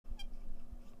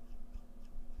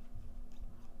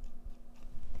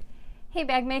Hey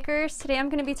bag makers, today I'm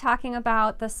going to be talking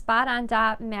about the Spot on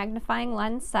Dot magnifying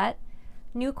lens set,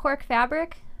 new cork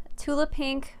fabric, tulip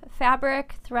pink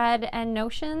fabric, thread, and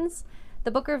notions.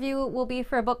 The book review will be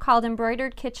for a book called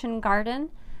Embroidered Kitchen Garden.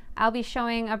 I'll be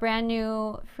showing a brand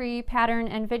new free pattern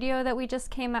and video that we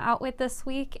just came out with this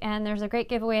week, and there's a great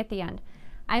giveaway at the end.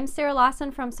 I'm Sarah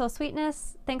Lawson from Sew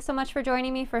Sweetness. Thanks so much for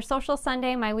joining me for Social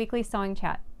Sunday, my weekly sewing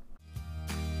chat.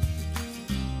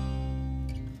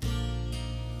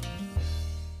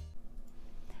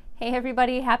 Hey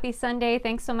everybody, happy Sunday.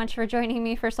 Thanks so much for joining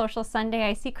me for Social Sunday.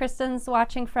 I see Kristen's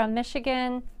watching from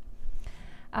Michigan.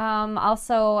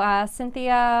 Also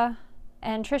Cynthia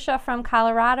and Trisha from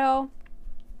Colorado.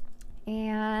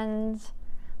 And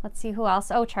let's see who else.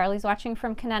 Oh, Charlie's watching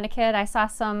from Connecticut. I saw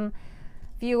some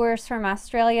viewers from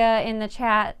Australia in the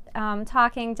chat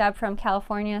talking. Deb from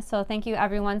California. So thank you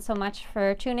everyone so much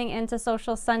for tuning into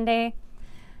Social Sunday.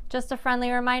 Just a friendly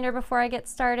reminder before I get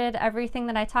started, everything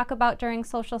that I talk about during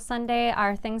Social Sunday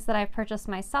are things that I've purchased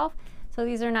myself. So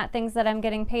these are not things that I'm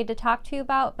getting paid to talk to you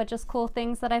about, but just cool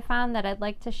things that I found that I'd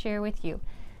like to share with you.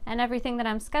 And everything that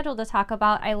I'm scheduled to talk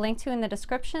about, I link to in the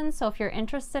description. So if you're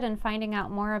interested in finding out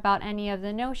more about any of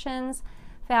the notions,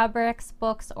 fabrics,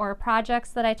 books, or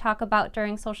projects that I talk about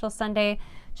during Social Sunday,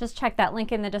 just check that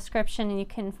link in the description and you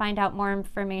can find out more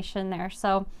information there.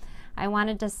 So I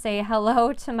wanted to say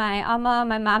hello to my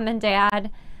mom and dad.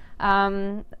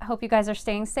 Hope you guys are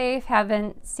staying safe.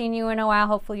 Haven't seen you in a while.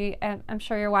 Hopefully, I'm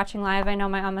sure you're watching live. I know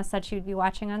my mama said she'd be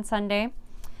watching on Sunday.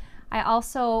 I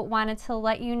also wanted to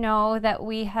let you know that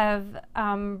we have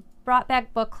brought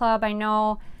back book club. I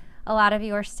know a lot of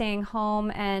you are staying home,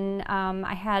 and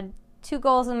I had two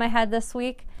goals in my head this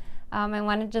week. I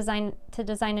wanted to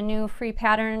design a new free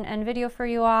pattern and video for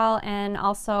you all, and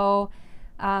also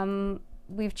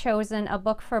we've chosen a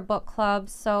book for book club.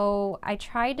 So I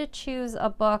tried to choose a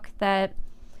book that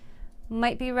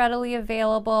might be readily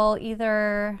available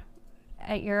either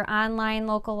at your online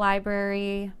local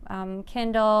library,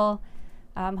 Kindle.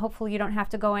 Hopefully you don't have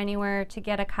to go anywhere to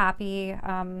get a copy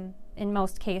in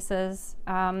most cases.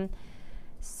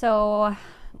 So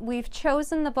we've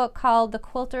chosen the book called The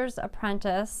Quilter's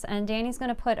Apprentice, and Danny's going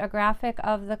to put a graphic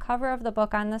of the cover of the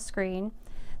book on the screen.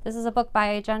 This is a book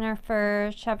by Jennifer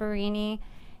Cheverini,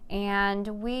 and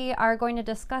we are going to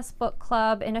discuss book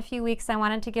club in a few weeks. I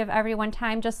wanted to give everyone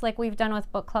time, just like we've done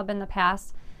with book club in the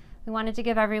past. We wanted to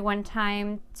give everyone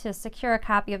time to secure a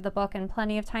copy of the book and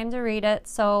plenty of time to read it.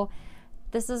 So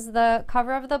this is the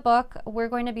cover of the book. We're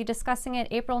going to be discussing it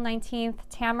April 19th.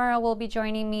 Tamara will be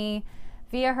joining me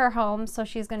via her home, so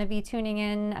she's going to be tuning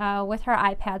in with her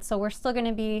iPad. So we're still going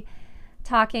to be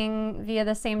talking via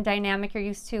the same dynamic you're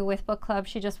used to with book club.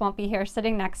 She just won't be here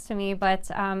sitting next to me,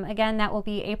 but again, that will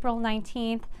be April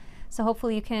 19th. So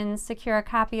hopefully you can secure a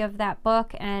copy of that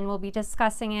book, and we'll be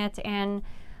discussing it. And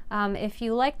if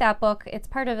you like that book, it's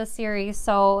part of a series,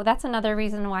 so that's another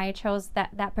reason why I chose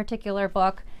that particular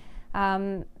book.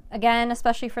 Again,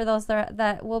 especially for those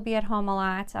that will be at home a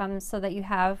lot, so that you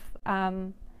have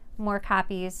more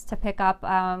copies to pick up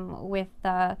with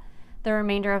the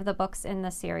remainder of the books in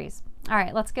the series. All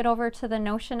right, let's get over to the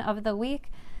notion of the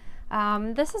week.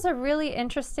 This is a really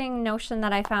interesting notion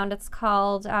that I found. It's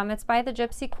called, it's by the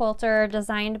Gypsy Quilter,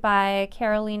 designed by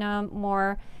Carolina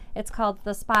Moore. It's called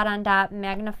the Spot on Dot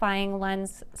magnifying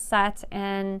lens set,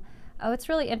 and it's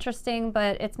really interesting,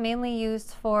 but it's mainly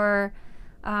used for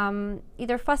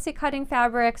either fussy cutting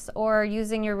fabrics or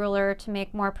using your ruler to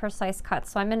make more precise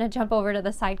cuts. So I'm going to jump over to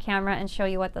the side camera and show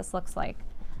you what this looks like.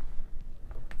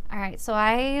 All right, so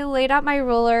I laid out my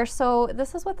ruler. So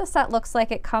this is what the set looks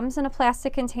like. It comes in a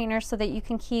plastic container so that you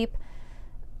can keep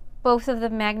both of the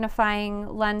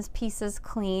magnifying lens pieces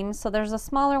clean. So there's a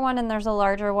smaller one and there's a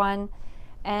larger one.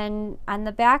 And on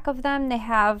the back of them, they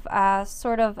have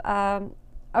sort of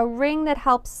a ring that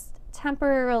helps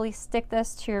temporarily stick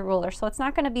this to your ruler. So it's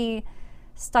not going to be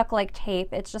stuck like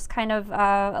tape. It's just kind of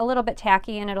a little bit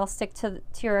tacky, and it'll stick to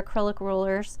your acrylic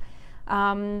rulers.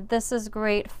 This is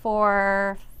great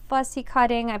for fussy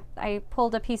cutting. I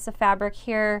pulled a piece of fabric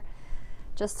here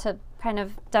just to kind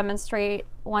of demonstrate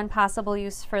one possible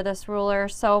use for this ruler.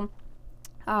 So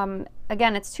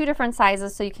again, it's two different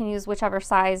sizes, so you can use whichever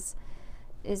size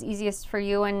is easiest for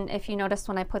you. And if you noticed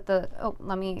when I put the,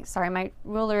 sorry, my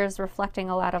ruler is reflecting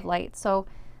a lot of light. So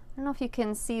I don't know if you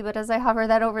can see, but as I hover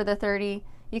that over the 30,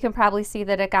 you can probably see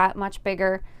that it got much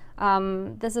bigger.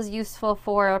 This is useful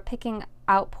for picking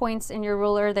out points in your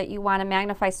ruler that you want to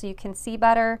magnify so you can see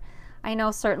better. I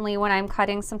know certainly when I'm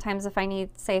cutting, sometimes if I need,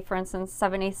 say for instance,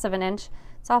 7/8 of an inch,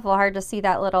 it's awful hard to see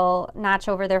that little notch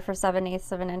over there for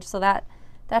 7/8 of an inch. So that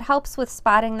helps with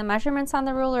spotting the measurements on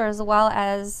the ruler, as well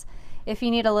as if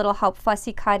you need a little help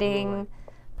fussy cutting,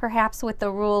 perhaps with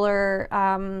the ruler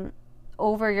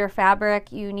over your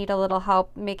fabric, you need a little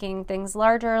help making things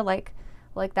larger, like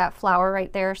that flower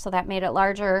right there. So that made it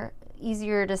larger,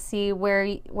 easier to see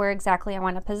where exactly I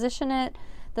want to position it.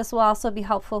 This will also be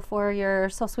helpful for your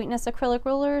So Sweetness acrylic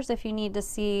rulers if you need to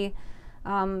see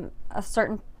a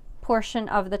certain portion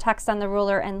of the text on the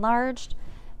ruler enlarged,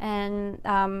 and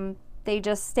they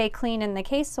just stay clean in the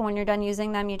case. So when you're done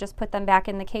using them, you just put them back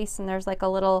in the case, and there's like a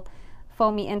little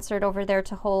foamy insert over there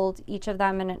to hold each of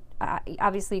them, and it,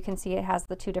 obviously you can see it has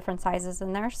the 2 different sizes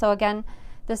in there. So again,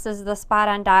 this is the Spot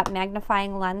on Dot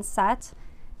magnifying lens set,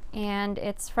 and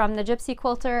it's from the Gypsy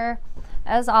Quilter.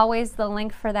 As always, the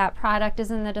link for that product is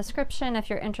in the description if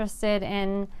you're interested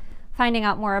in finding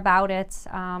out more about it,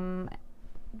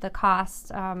 the cost,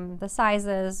 the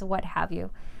sizes, what have you.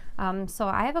 So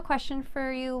I have a question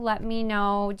for you. Let me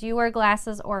know, do you wear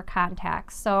glasses or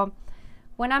contacts? So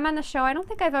when I'm on the show, I don't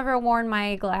think I've ever worn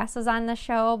my glasses on the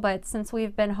show, but since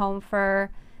we've been home for,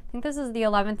 I think this is the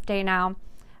 11th day now,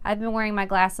 I've been wearing my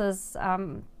glasses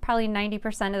probably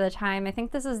 90% of the time. I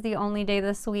think this is the only day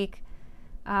this week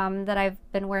that I've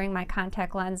been wearing my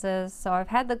contact lenses. So I've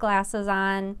had the glasses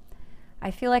on. I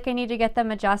feel like I need to get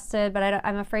them adjusted, but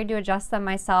I'm afraid to adjust them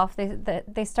myself.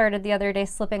 They started the other day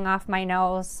slipping off my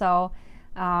nose, so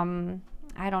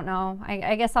I don't know.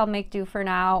 I guess I'll make do for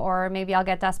now, or maybe I'll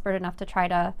get desperate enough to try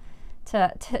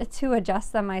to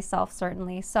adjust them myself,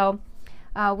 certainly. So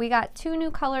we got 2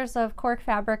 new colors of cork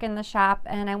fabric in the shop,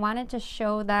 and I wanted to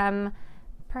show them.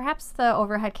 Perhaps the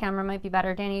overhead camera might be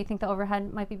better. Danny, you think the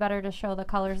overhead might be better to show the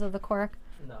colors of the cork?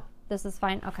 No. This is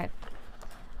fine? Okay.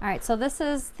 All right, so this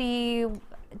is the,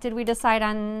 did we decide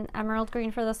on emerald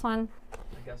green for this one?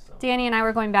 I guess so. Danny and I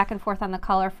were going back and forth on the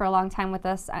color for a long time with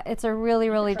this. It's a really,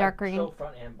 really dark green. Show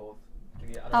front and both.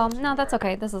 No, that's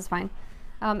okay. This is fine.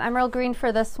 Emerald green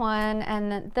for this one, and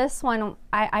then this one,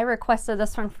 I requested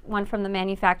this one from the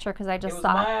manufacturer because I just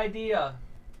saw. It was my idea.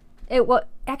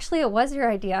 Actually, it was your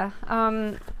idea.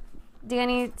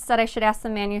 Danny said I should ask the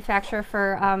manufacturer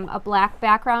for a black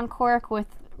background cork with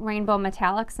rainbow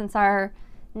metallic, since our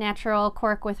natural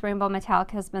cork with rainbow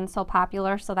metallic has been so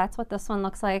popular. So that's what this one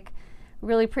looks like.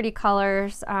 Really pretty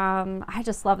colors. I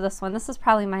just love this one. This is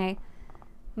probably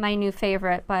my new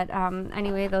favorite, but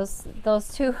anyway, those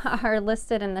 2 are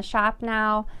listed in the shop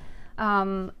now.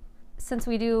 Since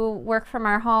we do work from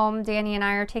our home, Danny and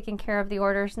I are taking care of the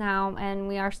orders now, and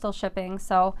we are still shipping.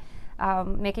 So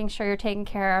making sure you're taken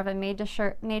care of, and made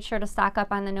sure to stock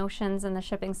up on the notions and the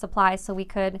shipping supplies so we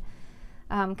could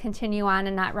continue on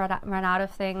and not run out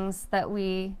of things that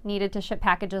we needed to ship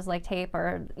packages like tape,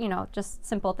 or just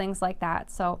simple things like that.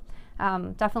 So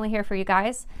definitely here for you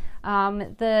guys.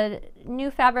 The new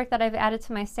fabric that I've added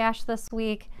to my stash this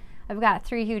week, I've got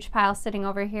 3 huge piles sitting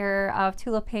over here of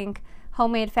Tula Pink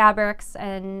homemade fabrics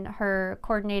and her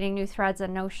coordinating new threads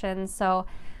and notions. So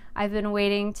I've been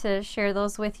waiting to share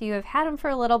those with you. I've had them for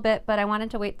a little bit, but I wanted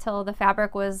to wait till the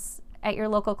fabric was at your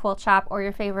local quilt shop or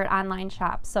your favorite online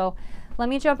shop. So let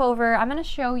me jump over. I'm going to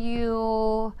show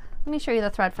you, let me show you the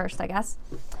thread first, I guess.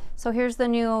 So here's the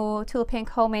new Tula Pink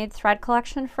homemade thread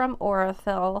collection from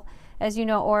Aurifil. As you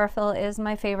know, Aurifil is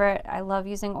my favorite. I love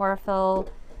using Aurifil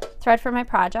thread for my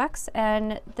projects,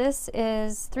 and this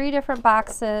is 3 different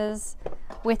boxes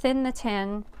within the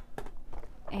tin.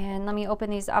 And let me open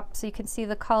these up so you can see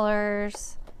the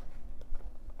colors.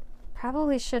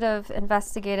 Probably should have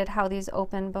investigated how these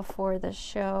open before the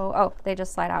show. Oh, they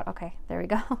just slide out. Okay, there we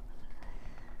go.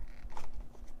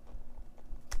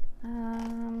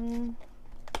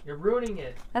 You're ruining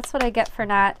it. That's what I get for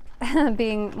not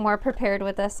being more prepared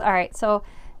with this. All right, so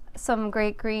some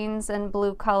great greens and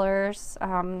blue colors.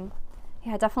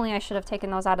 Yeah, definitely I should have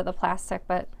taken those out of the plastic,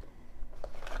 but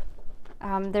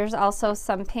there's also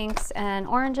some pinks and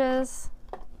oranges,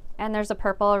 and there's a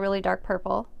purple, a really dark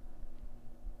purple.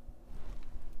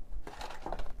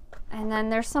 And then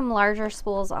there's some larger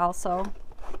spools also.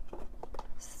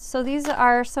 So these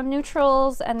are some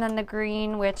neutrals, and then the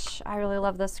green, which I really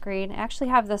love this green. I actually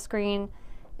have this green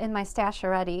in my stash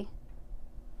already.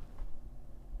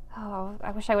 Oh,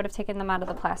 I wish I would have taken them out of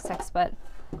the plastics, but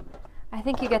I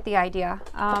think you get the idea.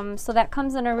 So that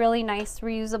comes in a really nice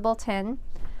reusable tin.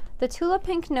 The Tula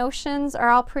Pink notions are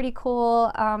all pretty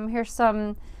cool. Here's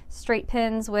some straight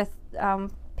pins with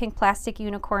pink plastic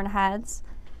unicorn heads.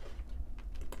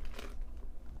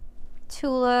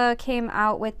 Tula came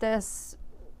out with this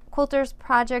Quilter's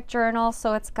Project Journal,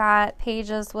 so it's got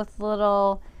pages with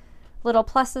little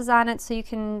pluses on it, so you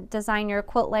can design your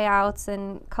quilt layouts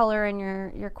and color in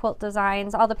your quilt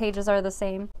designs. All the pages are the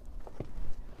same.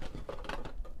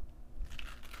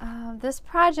 This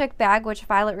project bag, which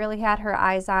Violet really had her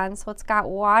eyes on, so it's got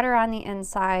water on the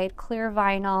inside, clear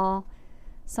vinyl,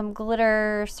 some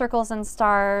glitter, circles and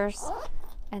stars,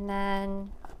 and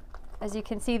then as you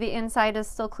can see the inside is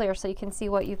still clear so you can see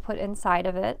what you've put inside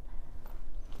of it.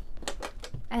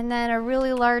 And then a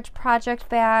really large project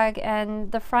bag,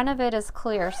 and the front of it is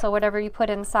clear, so whatever you put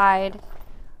inside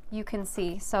you can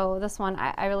see. So this one,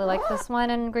 I really like this one,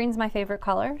 and green's my favorite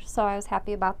color, so I was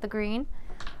happy about the green.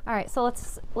 All right, so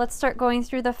let's start going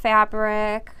through the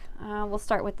fabric. We'll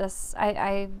start with this.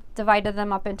 I divided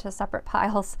them up into separate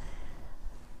piles.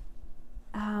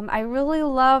 I really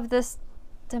love this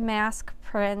damask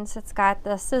print. It's got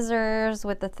the scissors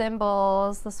with the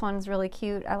thimbles. This one's really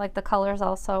cute. I like the colors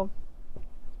also.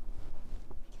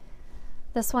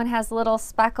 This one has little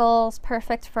speckles,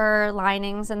 perfect for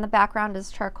linings, and the background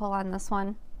is charcoal on this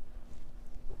one.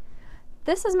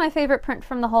 This is my favorite print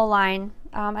from the whole line.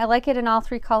 I like it in all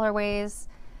three colorways.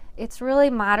 It's really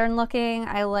modern looking.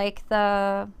 I like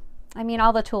all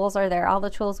the tools are there. All the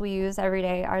tools we use every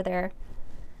day are there.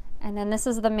 And then this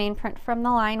is the main print from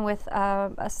the line with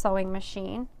a sewing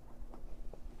machine.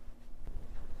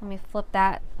 Let me flip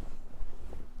that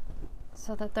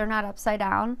so that they're not upside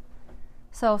down.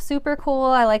 So super cool.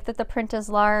 I like that the print is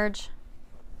large.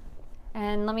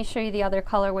 And let me show you the other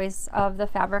colorways of the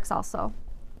fabrics also.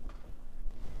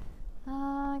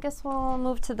 I guess we'll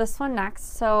move to this one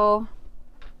next. So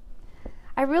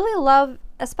I really love,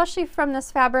 especially from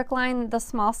this fabric line, the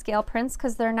small scale prints,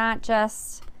 because they're not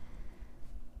just,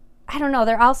 I don't know,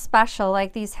 they're all special.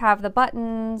 Like these have the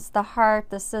buttons, the heart,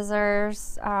 the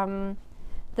scissors.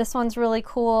 This one's really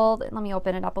cool. Let me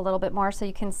open it up a little bit more so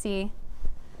you can see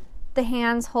the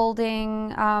hands holding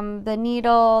the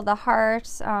needle, the heart.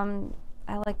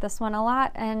 I like this one a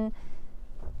lot. And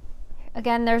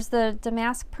again, there's the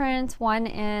damask print, one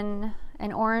in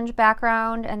an orange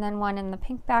background and then one in the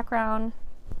pink background.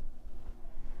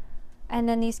 And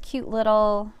then these cute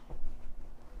little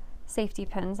safety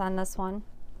pins on this one.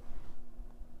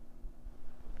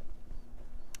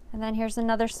 And then here's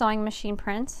another sewing machine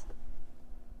print.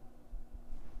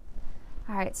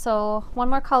 All right, so one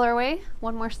more colorway,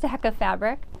 one more stack of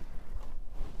fabric.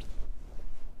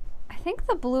 I think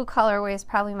the blue colorway is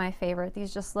probably my favorite.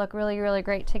 These just look really, really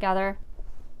great together.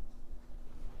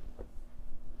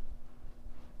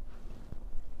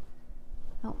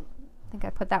 Oh, I think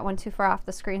I put that one too far off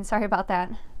the screen. Sorry about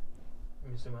that.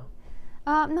 Let me zoom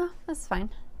out. No, that's fine.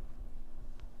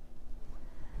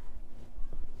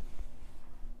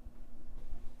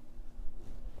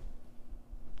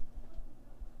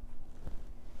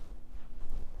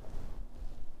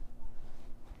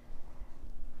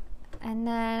 And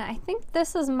then I think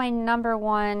this is my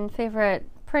 #1 favorite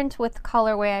print with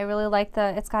colorway. I really like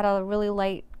it's got a really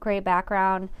light gray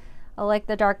background. I like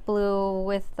the dark blue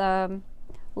with the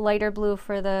lighter blue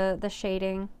for the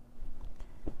shading.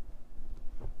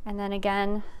 And then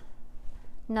again,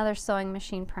 another sewing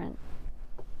machine print.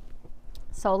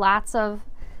 So lots of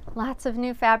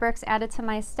new fabrics added to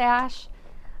my stash.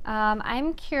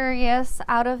 I'm curious,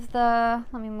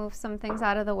 let me move some things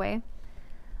out of the way.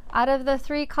 Out of the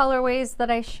 3 colorways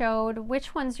that I showed,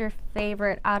 which one's your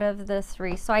favorite out of the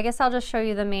 3? So I guess I'll just show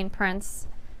you the main prints.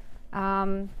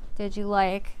 Did you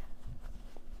like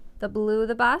the blue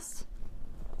the best?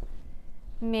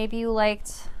 Maybe you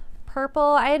liked purple.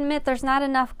 I admit there's not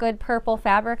enough good purple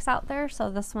fabrics out there, so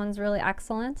this one's really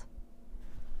excellent.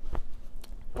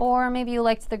 Or maybe you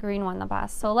liked the green one the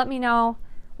best. So let me know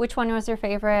which one was your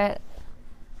favorite.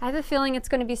 I have a feeling it's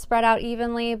going to be spread out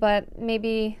evenly, but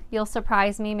maybe you'll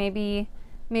surprise me. Maybe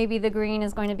the green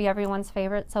is going to be everyone's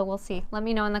favorite, so we'll see. Let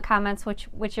me know in the comments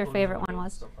which your favorite one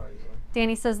was.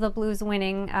 Danny says the blue's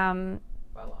winning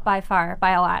by far, by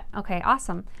a lot. Okay,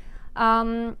 awesome.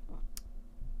 A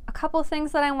couple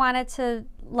things that I wanted to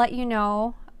let you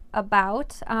know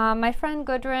about. My friend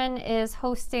Gudrun is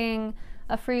hosting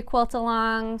a free quilt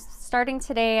along starting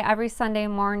today every Sunday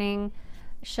morning.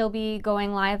 She'll be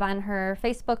going live on her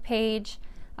Facebook page.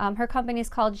 Her company is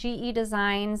called GE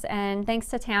Designs, and thanks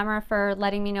to Tamara for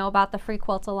letting me know about the free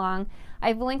quilt along.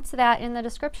 I've linked to that in the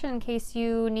description in case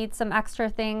you need some extra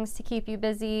things to keep you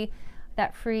busy.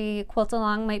 That free quilt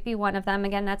along might be one of them.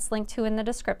 Again, that's linked to in the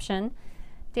description.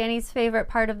 Danny's favorite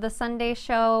part of the Sunday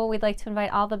show, we'd like to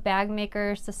invite all the bag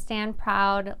makers to stand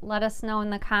proud. Let us know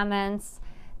in the comments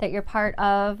that you're part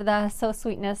of the So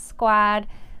Sweetness squad.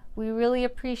 We really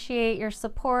appreciate your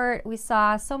support. We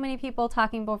saw so many people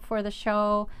talking before the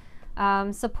show,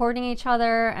 supporting each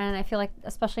other, and I feel like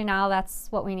especially now that's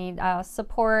what we need,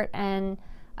 support and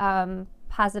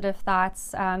positive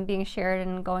thoughts being shared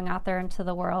and going out there into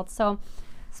the world. So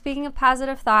speaking of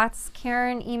positive thoughts,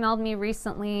 Karen emailed me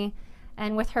recently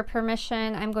And with her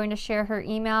permission, I'm going to share her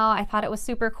email. I thought it was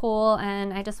super cool,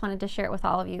 and I just wanted to share it with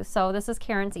all of you. So this is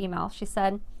Karen's email. She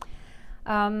said,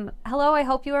 hello, I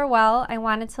hope you are well. I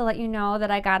wanted to let you know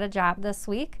that I got a job this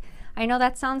week. I know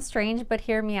that sounds strange, but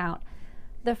hear me out.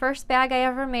 The first bag I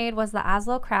ever made was the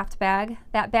Oslo craft bag.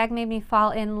 That bag made me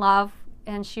fall in love,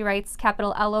 and she writes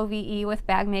capital L-O-V-E with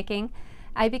bag making.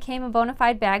 I became a bona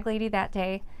fide bag lady that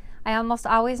day. I almost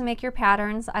always make your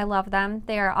patterns. I love them.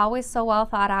 They are always so well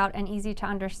thought out and easy to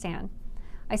understand.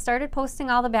 I started posting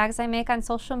all the bags I make on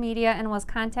social media and was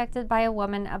contacted by a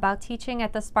woman about teaching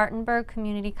at the Spartanburg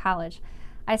Community College.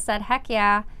 I said, heck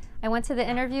yeah. I went to the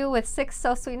interview with 6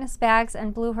 So Sweetness bags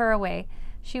and blew her away.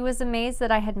 She was amazed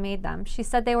that I had made them. She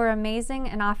said they were amazing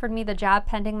and offered me the job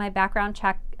pending my background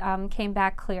check came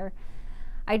back clear.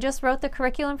 I just wrote the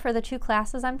curriculum for the 2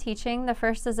 classes I'm teaching. The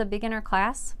first is a beginner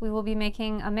class. We will be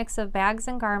making a mix of bags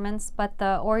and garments, but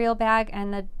the Oreo bag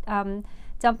and the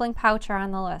dumpling pouch are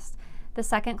on the list. The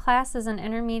second class is an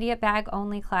intermediate bag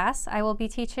only class. I will be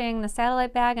teaching the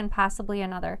satellite bag and possibly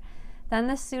another. Then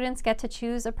the students get to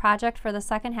choose a project for the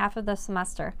second half of the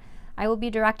semester. I will be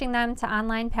directing them to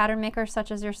online pattern makers such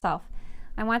as yourself.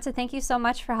 I want to thank you so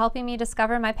much for helping me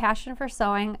discover my passion for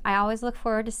sewing. I always look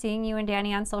forward to seeing you and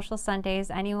Danny on Social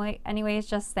Sundays. Anyways,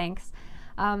 just thanks.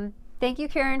 Thank you,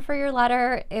 Karen, for your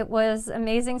letter. It was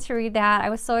amazing to read that. I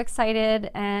was so excited,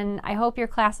 and I hope your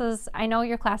classes, I know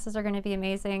your classes are going to be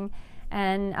amazing.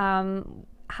 And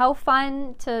how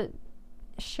fun to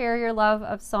share your love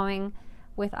of sewing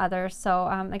with others. So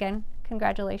again,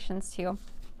 congratulations to you.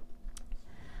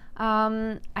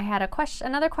 I had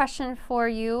another question for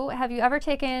you. Have you ever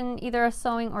taken either a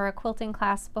sewing or a quilting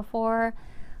class before?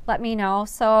 Let me know.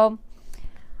 So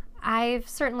I've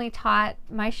certainly taught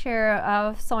my share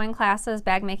of sewing classes,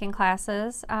 bag making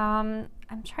classes. I'm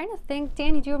trying to think.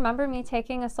 Danny, do you remember me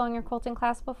taking a sewing or quilting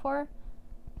class before?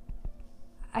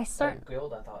 I've certainly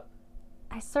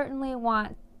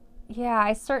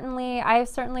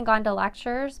gone to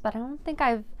lectures, but I don't think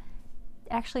I've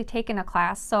actually taken a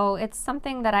class. So it's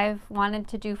something that I've wanted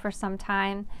to do for some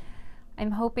time.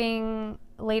 I'm hoping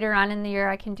later on in the year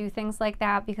I can do things like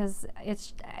that, because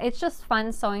it's just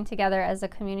fun sewing together as a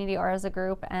community or as a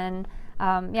group. And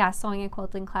yeah, sewing and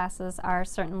quilting classes are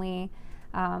certainly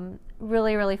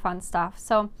really, really fun stuff.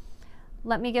 So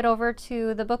let me get over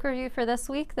to the book review for this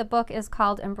week. The book is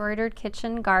called Embroidered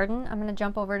Kitchen Garden. I'm going to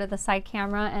jump over to the side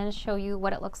camera and show you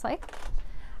what it looks like.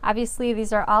 Obviously,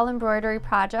 these are all embroidery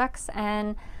projects,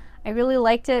 and I really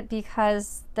liked it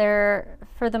because they're,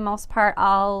 for the most part,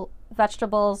 all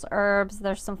vegetables, herbs.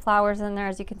 There's some flowers in there,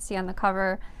 as you can see on the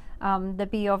cover, the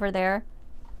bee over there.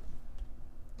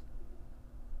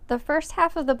 The first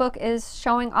half of the book is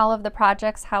showing all of the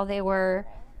projects, how they were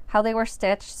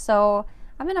stitched. So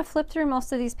I'm going to flip through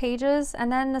most of these pages,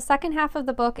 and then the second half of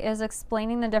the book is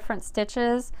explaining the different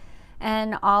stitches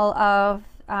and all of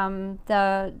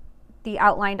the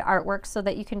outlined artwork, so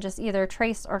that you can just either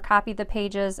trace or copy the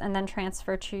pages and then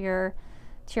transfer to your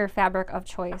fabric of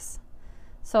choice.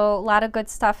 So a lot of good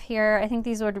stuff here. I think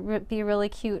these would be really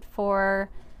cute for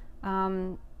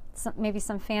maybe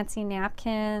some fancy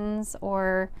napkins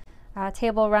or a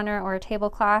table runner or a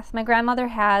tablecloth. My grandmother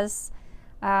has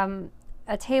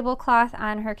a tablecloth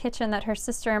on her kitchen that her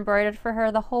sister embroidered for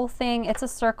her. The whole thing, it's a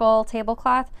circle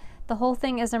tablecloth. The whole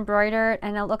thing is embroidered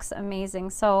and it looks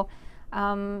amazing. So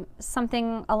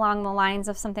something along the lines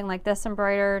of something like this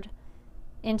embroidered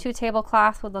into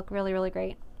tablecloth would look really, really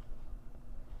great.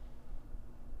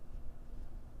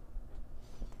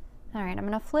 All right, I'm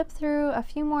going to flip through a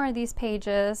few more of these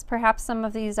pages. Perhaps some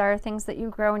of these are things that you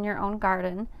grow in your own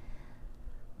garden.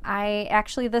 I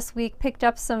actually this week picked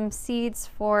up some seeds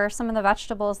for some of the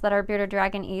vegetables that our bearded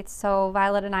dragon eats, so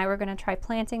Violet and I were going to try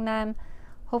planting them.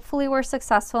 Hopefully we're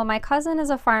successful. My cousin is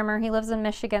a farmer. He lives in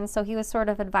Michigan, so he was sort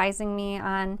of advising me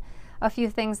on a few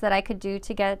things that I could do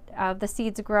to get the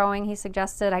seeds growing. He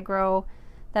suggested I grow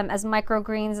them as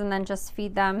microgreens and then just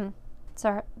feed them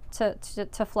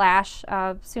to flash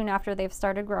soon after they've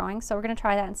started growing. So we're going to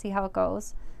try that and see how it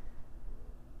goes.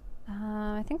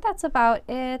 I think that's about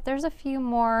it. There's a few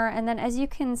more, and then as you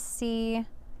can see,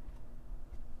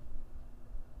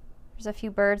 there's a few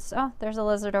birds. Oh, there's a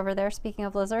lizard over there. Speaking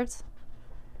of lizards.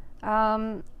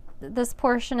 This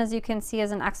portion, as you can see,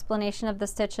 is an explanation of the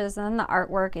stitches, and then the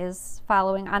artwork is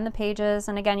following on the pages.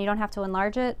 And again, you don't have to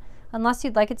enlarge it unless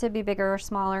you'd like it to be bigger or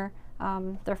smaller.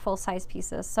 They're full-size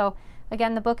pieces. So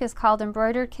again, the book is called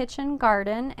Embroidered Kitchen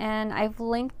Garden, and I've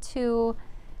linked to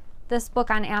this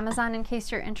book on Amazon in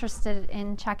case you're interested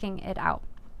in checking it out.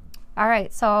 All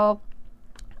right, so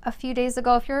a few days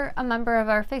ago, if you're a member of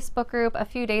our Facebook group, a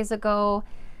few days ago,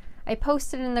 I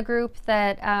posted in the group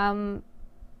that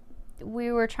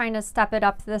we were trying to step it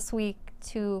up this week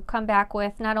to come back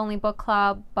with not only book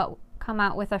club, but come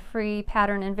out with a free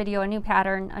pattern and video, a new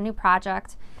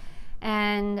project.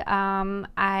 And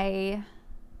I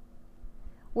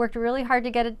worked really hard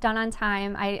to get it done on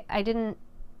time. I didn't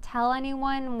tell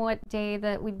anyone what day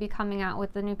that we'd be coming out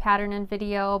with the new pattern and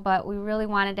video, but we really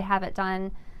wanted to have it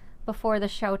done before the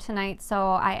show tonight.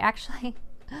 So I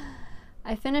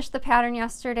finished the pattern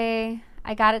yesterday.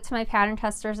 I got it to my pattern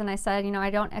testers and I said, I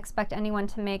don't expect anyone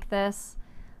to make this,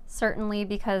 certainly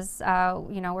because,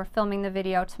 we're filming the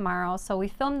video tomorrow. So we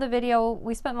filmed the video.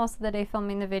 We spent most of the day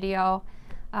filming the video.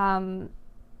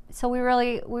 So we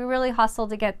really hustled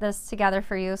to get this together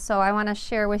for you. So I want to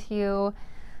share with you,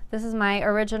 this is my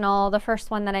original, the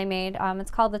first one that I made.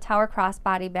 It's called the Tower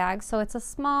Crossbody bag. So it's a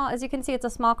small, as you can see, it's a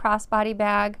small crossbody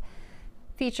bag.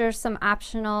 Features some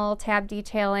optional tab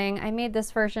detailing. I made this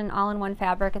version all in one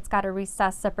fabric. It's got a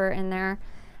recessed zipper in there.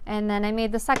 And then I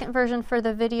made the second version for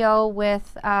the video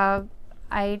with,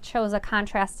 I chose a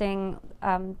contrasting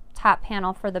top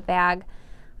panel for the bag.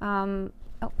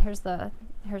 Here's the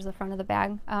front of the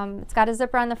bag. It's got a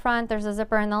zipper on the front. There's a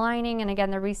zipper in the lining, and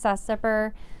again, the recessed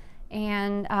zipper.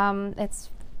 And it's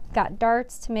got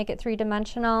darts to make it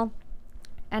three-dimensional.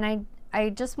 And I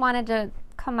just wanted to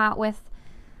come out with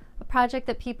a project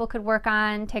that people could work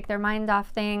on, take their mind off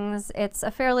things. It's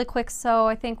a fairly quick sew.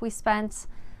 I think we spent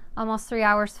almost 3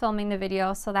 hours filming the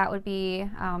video, so that would be,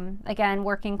 again,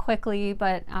 working quickly,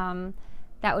 but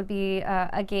that would be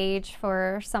a gauge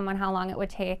for someone how long it would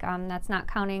take. That's not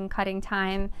counting cutting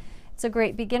time. It's a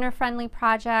great beginner-friendly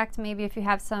project. Maybe if you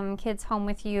have some kids home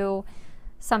with you,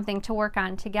 something to work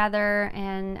on together.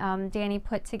 And Danny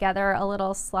put together a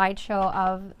little slideshow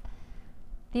of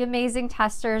the amazing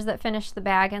testers that finished the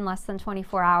bag in less than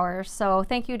 24 hours. So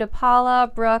thank you to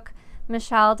Paula, Brooke,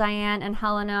 Michelle, Diane, and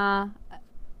Helena.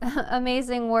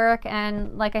 Amazing work.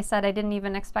 And like I said, I didn't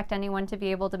even expect anyone to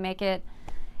be able to make it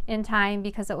in time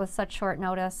because it was such short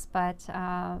notice. But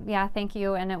yeah, thank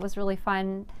you. And it was really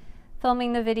fun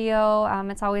filming the video.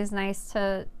 It's always nice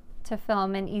to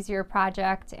film an easier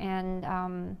project, and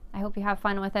I hope you have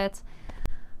fun with it.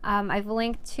 I've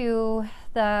linked to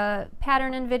the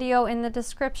pattern and video in the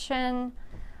description.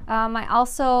 I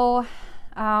also,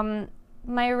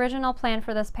 my original plan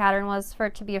for this pattern was for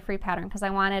it to be a free pattern because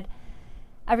I wanted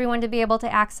everyone to be able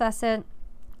to access it.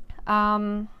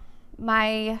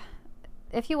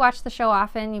 If you watch the show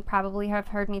often, you probably have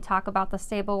heard me talk about the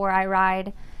stable where I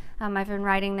ride. I've been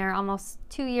riding there almost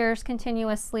 2 years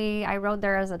continuously. I rode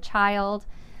there as a child.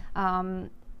 I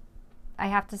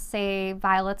have to say,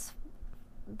 Violet's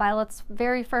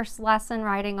very first lesson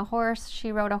riding a horse,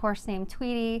 she rode a horse named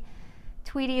Tweety.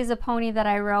 Tweety is a pony that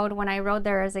I rode when I rode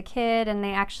there as a kid, and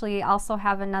they actually also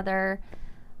have another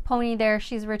pony there.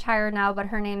 She's retired now, but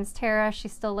her name's Tara. She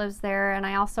still lives there, and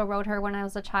I also rode her when I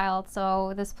was a child,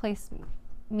 so this place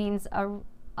means a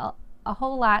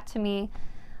whole lot to me.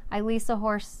 I lease a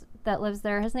horse that lives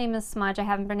there. His name is Smudge. I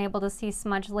haven't been able to see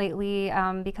Smudge lately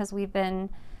because we've been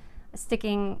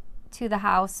sticking to the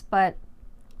house, but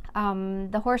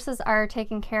the horses are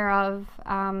taken care of,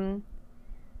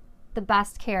 the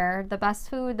best care, the best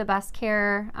food, the best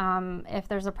care. If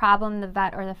there's a problem, the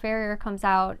vet or the farrier comes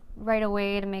out right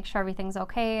away to make sure everything's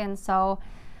okay. And so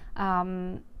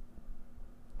the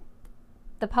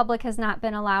public has not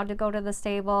been allowed to go to the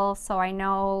stable, so I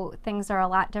know things are a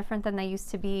lot different than they used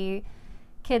to be.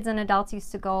 Kids and adults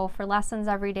used to go for lessons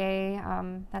every day.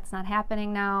 That's not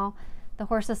happening now. The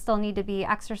horses still need to be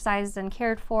exercised and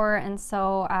cared for, and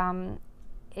so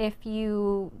if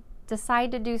you decide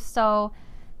to do so,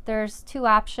 there's 2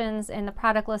 options in the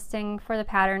product listing for the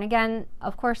pattern. Again,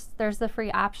 of course, there's the free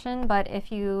option, but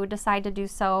if you decide to do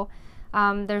so,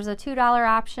 there's a $2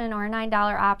 option or a $9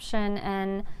 option,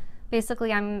 and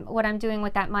basically what I'm doing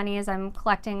with that money is I'm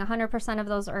collecting 100% of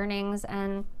those earnings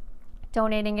and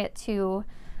donating it to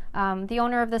the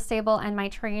owner of the stable and my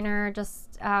trainer,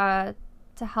 just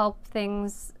to help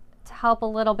a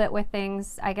little bit with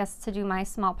things, I guess, to do my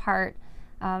small part.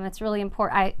 It's really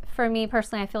important. For me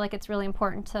personally, I feel like it's really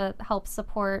important to help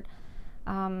support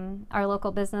our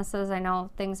local businesses. I know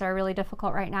things are really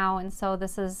difficult right now, and so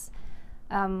this is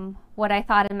what I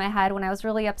thought in my head when I was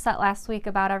really upset last week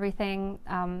about everything.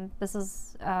 This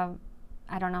is,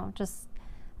 I don't know, just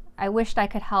I wished I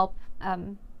could help.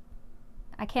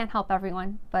 I can't help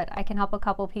everyone, but I can help a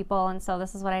couple people, and so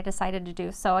this is what I decided to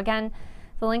do. So again,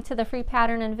 the link to the free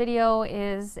pattern and video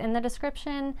is in the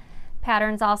description.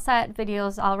 Pattern's all set,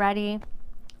 video's all ready.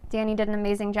 Danny did an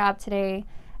amazing job today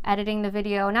editing the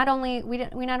video. We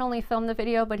not only filmed the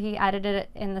video, but he edited it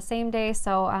in the same day.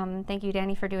 So thank you,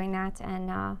 Danny, for doing that,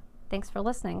 and thanks for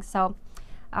listening. So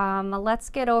Let's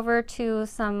get over to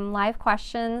some live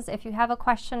questions. If you have a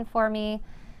question for me,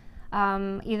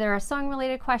 either a sewing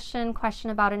related question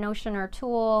about a notion or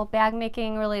tool, bag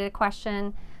making related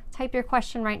question, type your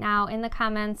question right now in the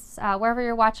comments wherever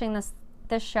you're watching this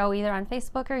show, either on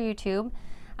Facebook or YouTube.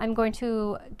 I'm going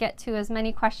to get to as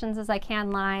many questions as I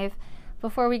can live.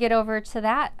 Before we get over to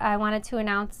that, I wanted to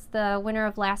announce the winner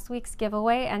of last week's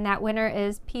giveaway, and that winner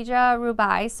is Pija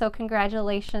Rubai. So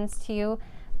congratulations to you.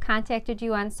 Contacted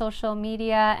you on social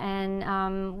media,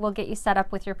 and we'll get you set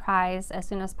up with your prize as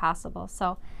soon as possible.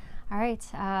 So, all right,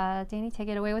 Danny, take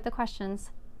it away with the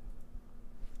questions.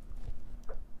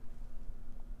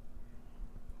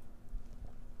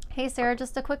 Hey Sarah,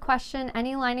 just a quick question.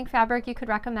 Any lining fabric you could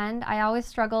recommend? I always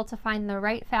struggle to find the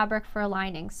right fabric for a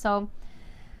lining. So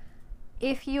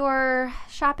if you're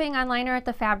shopping online or at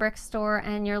the fabric store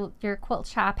and your quilt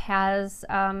shop has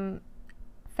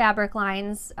fabric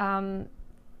lines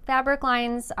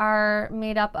are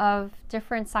made up of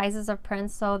different sizes of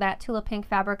prints. So that Tula Pink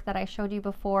fabric that I showed you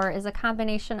before is a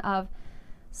combination of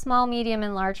small, medium,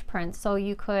 and large prints. So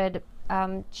you could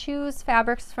choose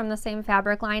fabrics from the same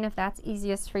fabric line if that's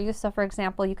easiest for you. So for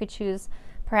example, you could choose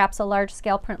perhaps a large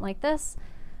scale print like this,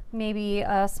 maybe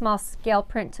a small scale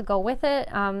print to go with it.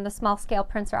 The small scale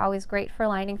prints are always great for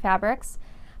lining fabrics.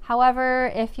 However,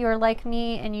 if you're like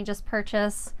me and you just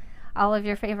purchase all of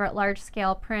your favorite large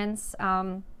scale prints,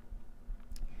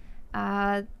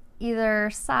 either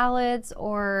solids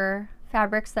or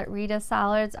fabrics that read as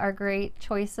solids are great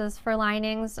choices for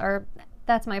linings, or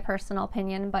that's my personal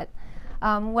opinion. But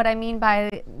what I mean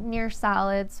by near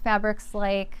solids, fabrics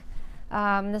like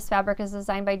this fabric is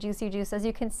designed by Juicy Juice. As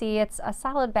you can see, it's a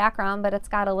solid background, but it's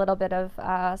got a little bit of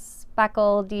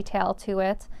speckle detail to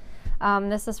it.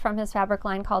 This is from his fabric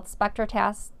line called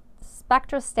Spectrostatic,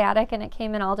 and it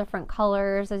came in all different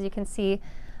colors. As you can see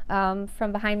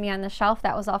from behind me on the shelf,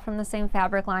 that was all from the same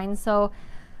fabric line. So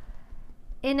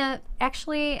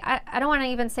actually, I don't want to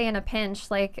even say in a pinch,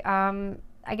 like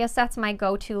I guess that's my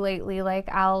go-to lately. Like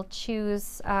I'll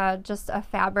choose just a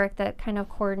fabric that kind of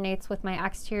coordinates with my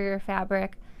exterior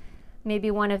fabric.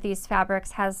 Maybe one of these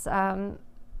fabrics has a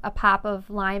pop of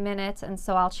lime in it, and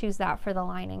so I'll choose that for the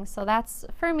lining. So that's,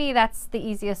 for me, that's the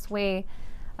easiest way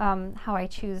how I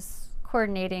choose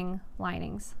coordinating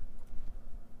linings.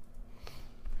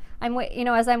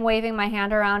 As I'm waving my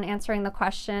hand around answering the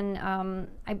question,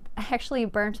 I actually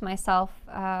burnt myself.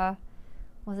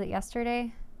 Was it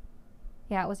yesterday?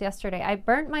 Yeah, it was yesterday. I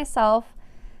burnt myself.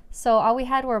 So all we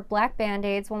had were black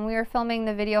Band-Aids. When we were filming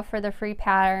the video for the free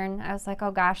pattern, I was like,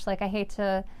 oh gosh, like I hate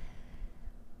to,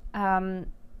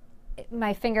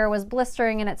 my finger was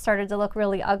blistering and it started to look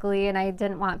really ugly, and I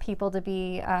didn't want people to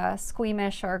be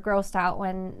squeamish or grossed out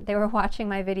when they were watching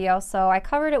my video. So I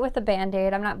covered it with a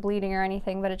Band-Aid. I'm not bleeding or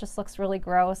anything, but it just looks really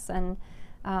gross. And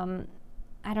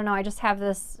I don't know, I just have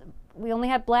this, we only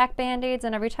had black Band-Aids,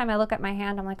 and every time I look at my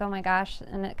hand, I'm like, oh my gosh,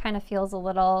 and it kind of feels a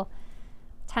little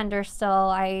tender still.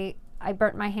 I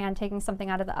burnt my hand taking something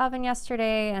out of the oven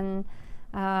yesterday, and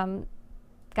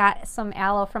got some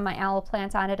aloe from my aloe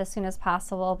plant on it as soon as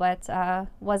possible, but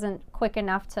wasn't quick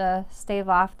enough to stave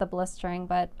off the blistering.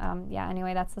 But yeah,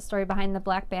 anyway, that's the story behind the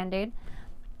black Band-Aid.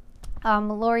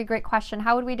 Lori, great question.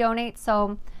 How would we donate?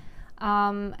 So,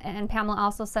 and Pamela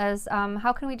also says,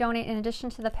 how can we donate in addition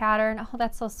to the pattern? Oh,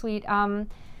 that's so sweet.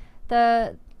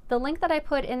 The link that I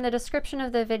put in the description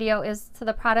of the video is to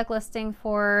the product listing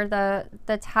for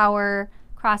the Tower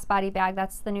crossbody bag.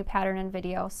 That's the new pattern and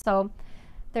video. So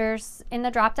there's, in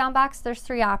the drop down box, there's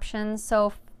 3 options.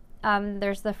 So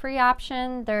there's the free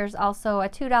option, there's also a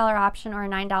 $2 option or a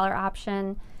 $9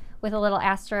 option with a little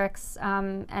asterisk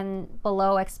and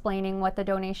below explaining what the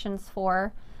donation's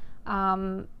for.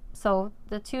 So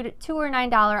the $2 or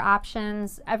 $9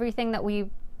 options, everything that we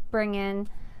bring in,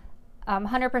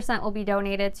 100% will be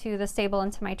donated to the stable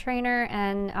and to my trainer.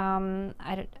 And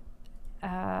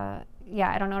yeah,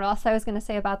 I don't know what else I was going to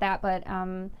say about that, but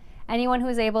anyone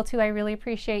who's able to, I really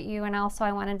appreciate you. And also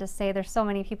I wanted to say there's so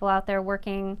many people out there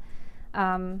working,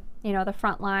 you know, the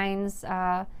front lines,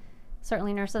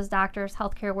 certainly nurses, doctors,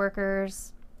 healthcare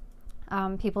workers,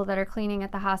 people that are cleaning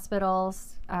at the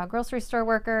hospitals, grocery store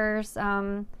workers,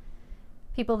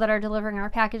 people that are delivering our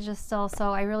packages still.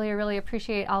 So I really, really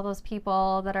appreciate all those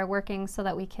people that are working so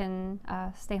that we can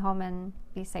stay home and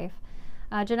be safe.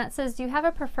 Jeanette says, do you have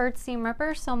a preferred seam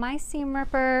ripper? So my seam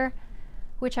ripper,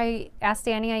 which I asked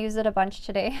Danny, I used it a bunch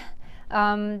today.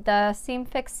 The Seam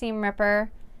Fix seam ripper,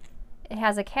 it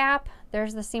has a cap.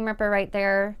 There's the seam ripper right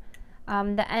there.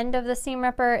 The end of the seam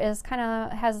ripper is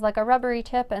has like a rubbery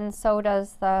tip, and so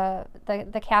does the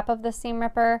cap of the seam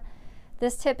ripper.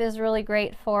 This tip is really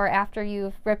great for after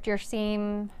you've ripped your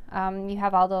seam, you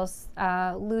have all those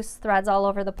loose threads all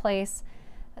over the place.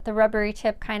 The rubbery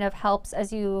tip kind of helps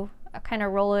as you kind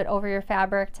of roll it over your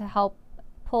fabric to help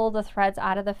pull the threads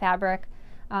out of the fabric.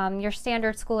 Your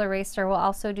standard school eraser will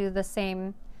also do the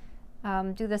same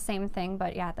thing,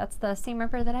 but yeah, that's the seam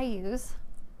ripper that I use.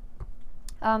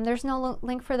 There's no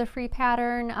link for the free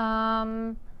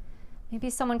pattern. Maybe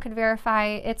someone could verify.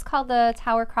 It's called the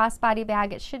Tower Crossbody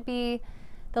bag. It should be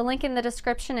the link in the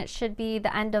description. It should be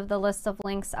the end of the list of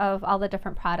links of all the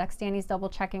different products. Danny's double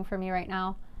checking for me right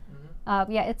now.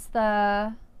 Mm-hmm. Yeah, it's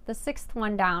the sixth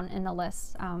one down in the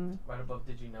list. Right above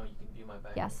Did You Know You Can View My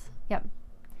Bag. Yes, yep.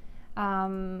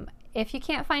 If you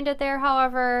can't find it there,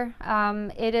 however,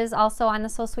 it is also on the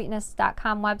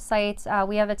sewsweetness.com website.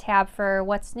 We have a tab for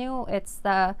what's new. It's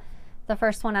the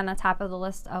first one on the top of the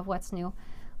list of what's new.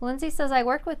 Lindsay says, I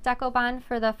worked with DecoBond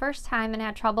for the first time and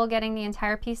had trouble getting the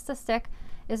entire piece to stick.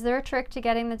 Is there a trick to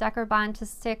getting the DecoBond to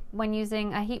stick when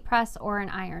using a heat press or an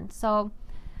iron? So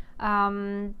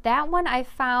that one I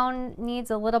found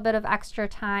needs a little bit of extra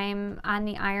time on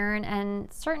the iron,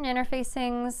 and certain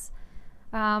interfacings,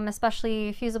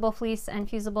 especially fusible fleece and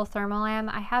fusible thermolam,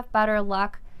 I have better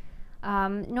luck.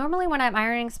 Normally when I'm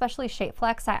ironing, especially shape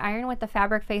flex, I iron with the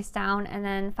fabric face down and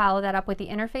then follow that up with the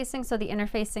interfacing, so the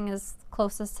interfacing is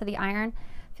closest to the iron.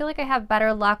 I feel like I have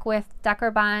better luck with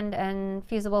DecoBond and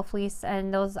fusible fleece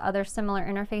and those other similar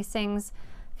interfacings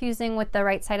fusing with the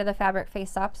right side of the fabric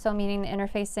face up, so meaning the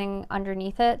interfacing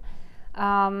underneath it.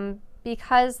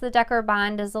 Because the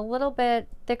DecoBond is a little bit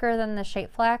thicker than the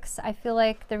shape flex, I feel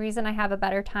like the reason I have a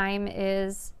better time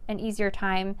is an easier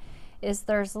time is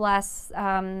there's less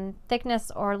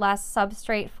thickness or less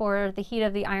substrate for the heat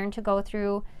of the iron to go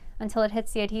through until it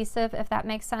hits the adhesive, if that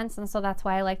makes sense. And so that's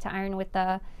why I like to iron with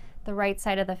the right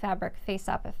side of the fabric face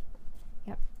up.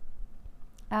 Yep.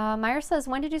 Myra says,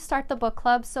 when did you start the book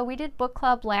club? So we did book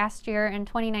club last year in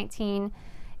 2019.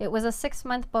 It was a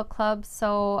 6-month book club,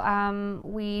 so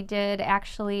we did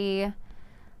actually,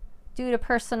 due to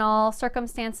personal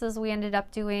circumstances, we ended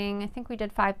up doing, I think we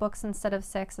did 5 books instead of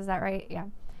 6, is that right? Yeah.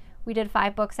 We did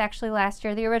 5 books actually last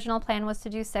year. The original plan was to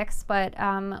do 6, but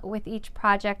with each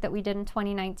project that we did in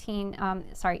 2019,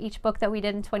 each book that we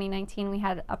did in 2019, we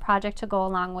had a project to go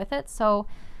along with it. So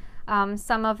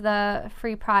some of the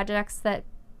free projects that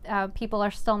people are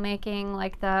still making,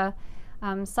 like the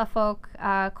Suffolk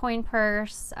coin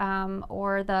purse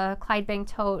or the Clydebank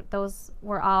tote, those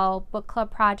were all book club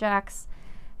projects,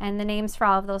 and the names for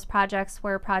all of those projects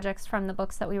were projects from the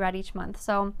books that we read each month.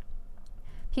 So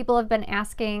people have been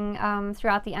asking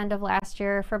throughout the end of last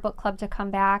year for book club to come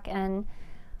back, and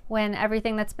when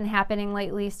everything that's been happening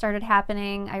lately started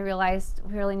happening, I realized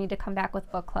we really need to come back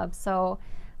with book club. So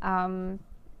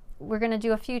we're going to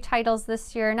do a few titles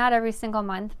this year, not every single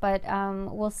month, but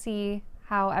we'll see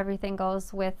how everything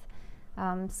goes with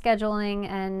scheduling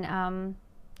and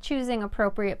choosing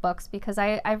appropriate books, because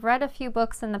I've read a few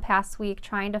books in the past week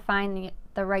trying to find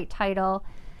the right title,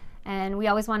 and we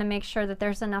always want to make sure that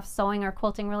there's enough sewing or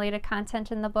quilting related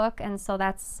content in the book, and so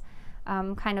that's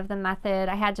kind of the method.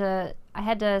 I had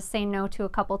to say no to a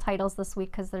couple titles this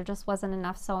week because there just wasn't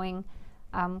enough sewing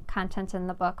content in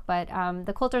the book, but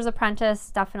The Quilter's Apprentice,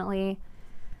 definitely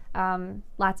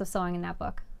lots of sewing in that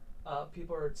book.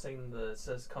 People are saying it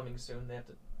says coming soon. They have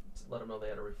to let them know they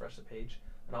have to refresh the page,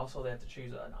 and also they have to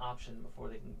choose an option before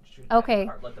they can choose. Okay.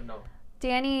 Let them know.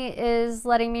 Danny is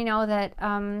letting me know that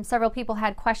several people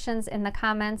had questions in the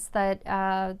comments that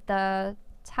the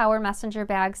Tower Messenger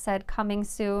bag said coming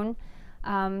soon.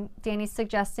 Danny's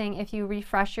suggesting if you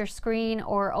refresh your screen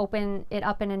or open it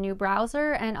up in a new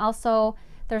browser, and also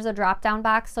there's a drop-down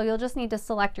box, so you'll just need to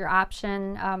select your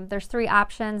option. There's 3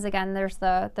 options. Again, there's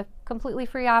the completely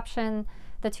free option,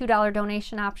 the $2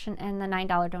 donation option, and the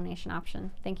 $9 donation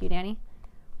option. Thank you, Danny.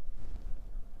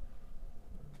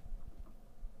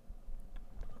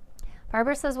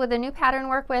 Barbara says, would the new pattern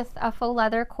work with a faux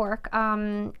leather cork?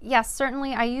 Yes,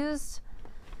 certainly. I used,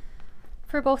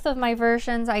 for both of my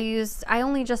versions, I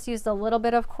only just used a little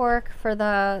bit of cork for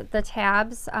the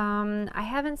tabs. I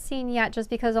haven't seen yet, just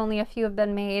because only a few have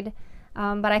been made,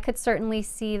 but I could certainly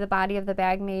see the body of the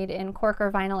bag made in cork or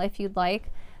vinyl if you'd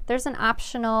like. There's an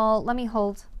optional, let me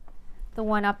hold the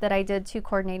one up that I did to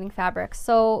coordinating fabrics.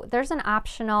 So there's an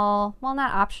optional, well,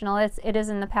 not optional, it is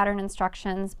in the pattern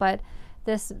instructions, but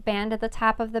this band at the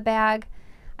top of the bag,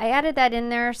 I added that in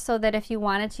there so that if you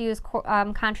wanted to use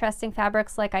contrasting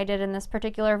fabrics like I did in this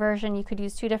particular version, you could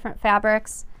use 2 different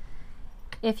fabrics.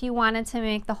 If you wanted to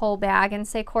make the whole bag in,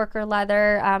 say, cork or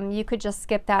leather, you could just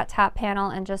skip that top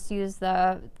panel and just use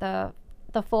the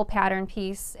full pattern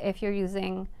piece if you're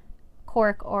using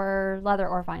cork or leather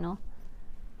or vinyl.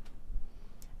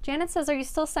 Janet says, are you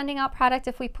still sending out product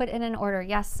if we put in an order?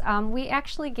 Yes, we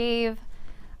actually gave,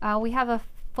 we have a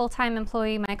full-time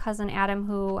employee, my cousin Adam,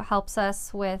 who helps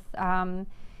us with,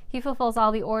 he fulfills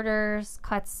all the orders,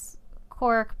 cuts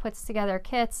cork, puts together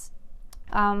kits.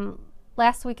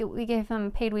 Last week we gave him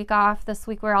a paid week off. This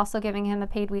week we're also giving him a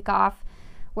paid week off.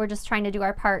 We're just trying to do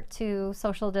our part to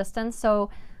social distance. So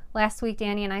last week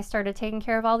Danny and I started taking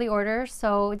care of all the orders.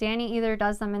 So Danny either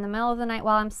does them in the middle of the night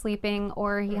while I'm sleeping,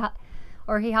 or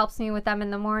he helps me with them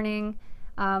in the morning.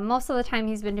 Most of the time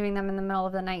he's been doing them in the middle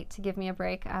of the night to give me a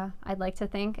break, I'd like to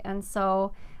think. And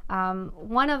so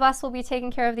one of us will be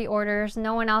taking care of the orders.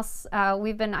 No one else,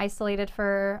 we've been isolated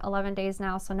for 11 days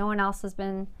now, so no one else has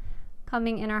been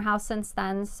coming in our house since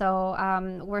then.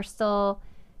 So we're still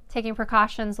taking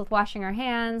precautions with washing our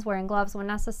hands, wearing gloves when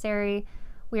necessary.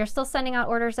 We are still sending out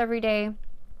orders every day.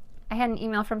 I had an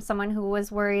email from someone who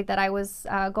was worried that I was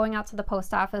going out to the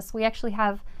post office. We actually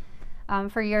have,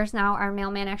 for years now, our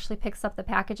mailman actually picks up the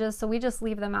packages, so we just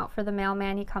leave them out for the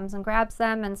mailman. He comes and grabs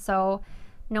them, and so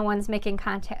no one's making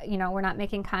contact, you know, we're not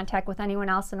making contact with anyone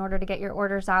else in order to get your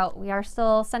orders out. We are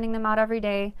still sending them out every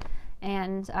day.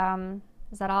 And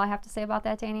is that all I have to say about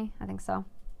that, Danny? I think so.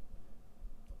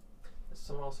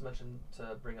 Someone also mentioned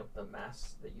to bring up the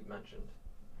masks that you mentioned.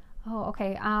 Oh,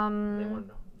 okay. They want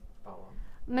to follow up.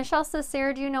 Michelle says,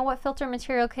 Sarah, do you know what filter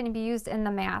material can be used in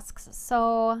the masks?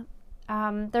 So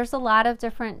there's a lot of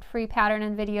different free pattern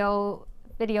and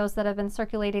videos that have been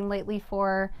circulating lately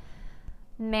for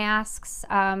masks.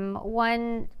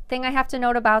 One thing I have to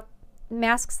note about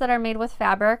masks that are made with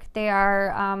fabric, they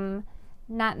are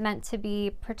not meant to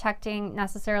be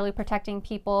necessarily protecting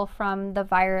people from the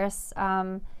virus.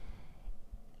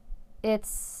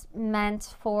 It's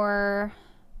meant for,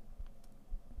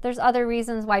 there's other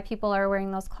reasons why people are wearing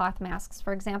those cloth masks.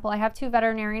 For example, I have 2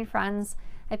 veterinarian friends.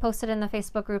 I posted in the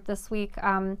Facebook group this week.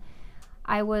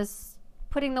 I was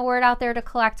putting the word out there to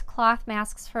collect cloth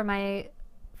masks for my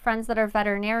friends that are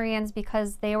veterinarians,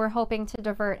 because they were hoping to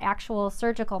divert actual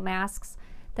surgical masks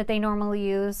that they normally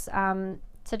use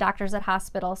to doctors at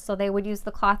hospitals. So they would use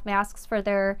the cloth masks for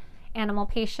their animal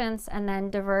patients and then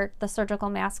divert the surgical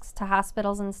masks to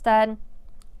hospitals instead.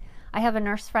 I have a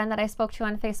nurse friend that I spoke to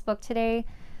on Facebook today.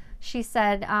 She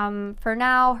said for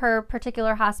now her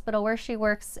particular hospital where she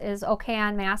works is okay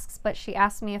on masks, but she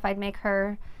asked me if I'd make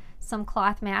her some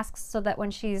cloth masks so that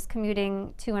when she's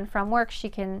commuting to and from work she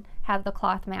can have the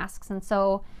cloth masks. And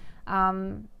so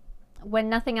when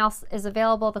nothing else is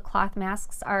available, the cloth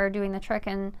masks are doing the trick.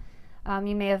 And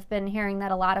you may have been hearing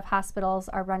that a lot of hospitals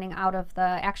are running out of the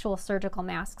actual surgical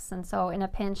masks, and so in a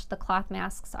pinch the cloth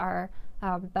masks are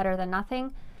better than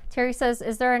nothing. Terry says,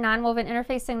 is there a non-woven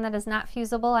interfacing that is not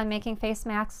fusible? I'm making face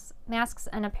masks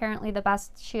and apparently the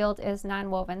best shield is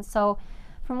non-woven. So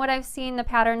from what I've seen, the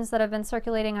patterns that have been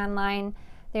circulating online,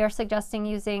 they are suggesting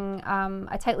using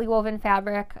a tightly woven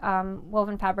fabric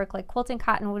like quilting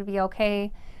cotton would be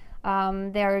okay.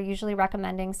 They're usually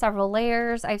recommending several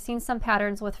layers. I've seen some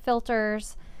patterns with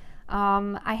filters.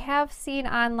 I have seen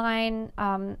online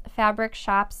fabric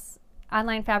shops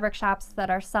that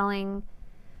are selling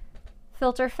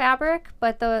filter fabric,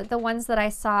 but the ones that I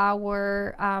saw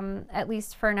were, at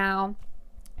least for now,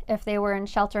 if they were in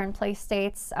shelter-in-place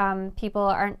states,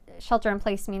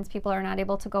 shelter-in-place means people are not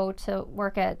able to go to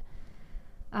work at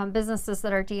businesses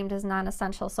that are deemed as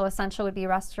non-essential. So essential would be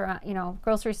restaurant,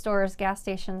 grocery stores, gas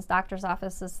stations, doctor's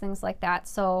offices, things like that.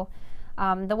 So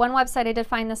the one website I did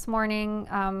find this morning,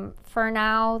 for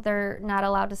now, they're not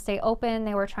allowed to stay open.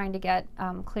 They were trying to get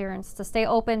clearance to stay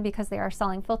open because they are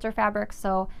selling filter fabric.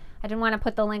 So I didn't want to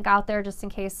put the link out there just in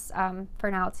case. For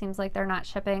now, it seems like they're not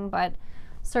shipping, but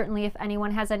certainly if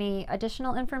anyone has any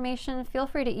additional information, feel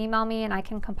free to email me and I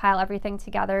can compile everything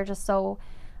together just so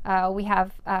we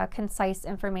have concise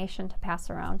information to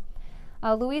pass around.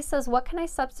 Louise says, what can I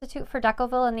substitute for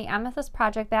Decoville in the Amethyst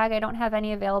Project bag? I don't have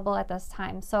any available at this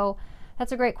time. So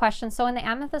that's a great question. So in the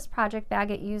Amethyst Project bag,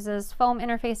 it uses foam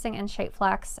interfacing and shape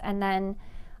flex, and then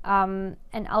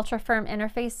an ultra firm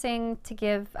interfacing to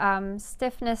give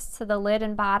stiffness to the lid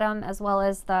and bottom, as well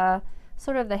as the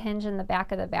sort of the hinge in the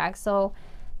back of the bag. So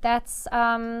that's,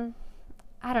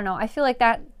 I don't know, I feel like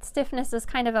that stiffness is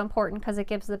kind of important because it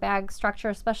gives the bag structure,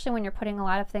 especially when you're putting a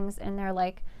lot of things in there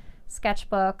like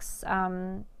sketchbooks,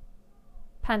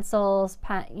 pencils,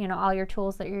 all your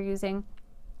tools that you're using.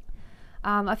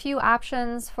 A few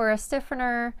options for a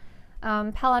stiffener.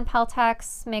 Pell and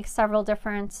Peltex makes several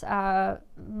different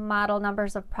model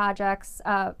numbers of products.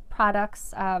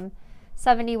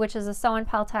 70, which is a Sew and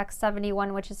Peltex,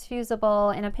 71, which is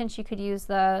fusible. In a pinch, you could use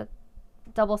the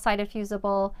double-sided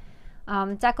fusible.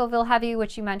 Decoville Heavy,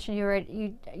 which you mentioned,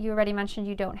 you already mentioned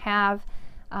you don't have.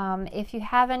 If you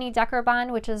have any Decor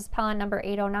Bond, which is Pellon number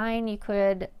 809, you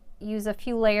could use a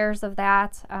few layers of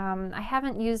that. I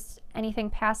haven't used anything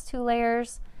past 2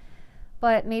 layers,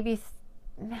 but maybe,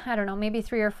 I don't know, maybe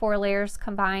 3 or 4 layers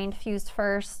combined, fused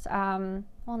first.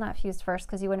 Well, not fused first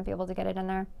because you wouldn't be able to get it in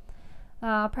there.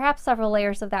 Perhaps several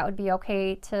layers of that would be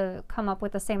okay to come up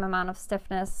with the same amount of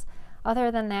stiffness.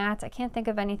 Other than that, I can't think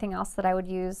of anything else that I would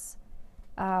use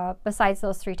besides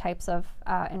those 3 types of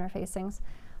interfacings.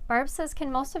 Barb says,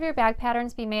 can most of your bag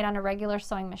patterns be made on a regular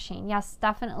sewing machine? Yes,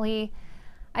 definitely.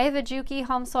 I have a Juki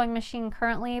home sewing machine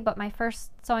currently, but my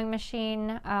first sewing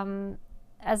machine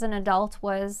as an adult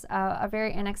was a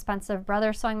very inexpensive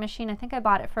Brother sewing machine. I think I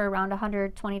bought it for around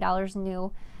 $120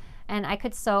 new, and I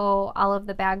could sew all of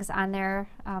the bags on there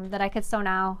that I could sew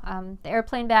now. The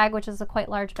airplane bag, which is a quite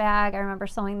large bag, I remember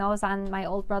sewing those on my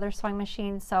old Brother sewing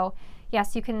machine. So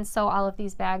yes, you can sew all of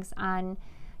these bags on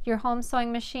your home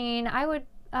sewing machine. I would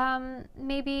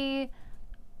maybe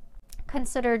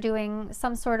consider doing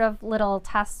some sort of little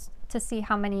test to see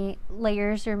how many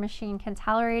layers your machine can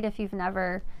tolerate if you've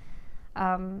never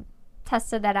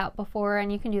tested that out before,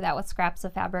 and you can do that with scraps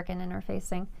of fabric and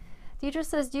interfacing. Deidre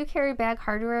says, do you carry bag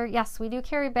hardware? Yes, we do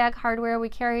carry bag hardware. We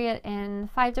carry it in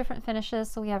 5 different finishes.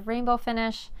 So we have rainbow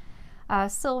finish,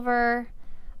 silver,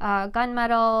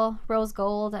 gunmetal, rose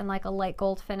gold, and like a light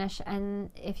gold finish. And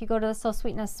if you go to the Sew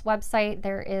Sweetness website,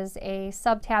 there is a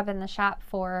sub tab in the shop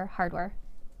for hardware.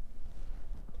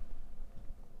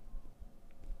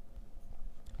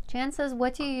 Jan says,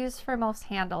 what do you use for most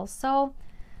handles? So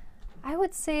I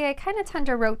would say I kind of tend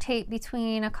to rotate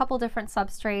between a couple different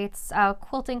substrates.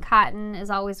 Quilting cotton is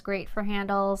always great for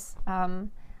handles. I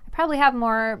probably have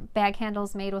more bag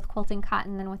handles made with quilting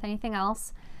cotton than with anything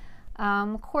else.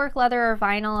 Cork leather or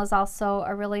vinyl is also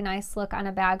a really nice look on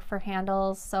a bag for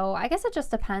handles. So I guess it just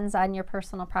depends on your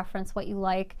personal preference, what you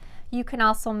like. You can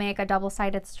also make a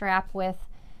double-sided strap with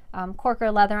cork or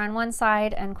leather on one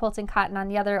side and quilting cotton on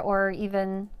the other, or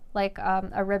even like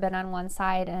a ribbon on one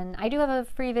side. And I do have a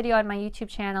free video on my YouTube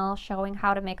channel showing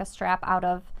how to make a strap out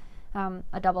of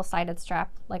a double-sided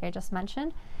strap, like I just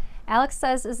mentioned. Alex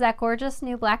says, is that gorgeous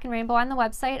new black and rainbow on the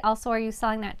website? Also, are you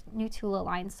selling that new Tula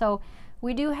line? So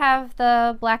we do have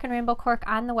the black and rainbow cork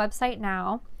on the website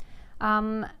now.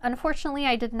 Unfortunately,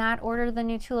 I did not order the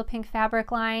new Tula pink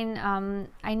fabric line.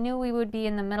 I knew we would be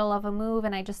in the middle of a move,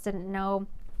 and I just didn't know.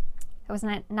 I was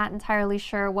not entirely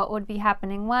sure what would be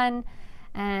happening when.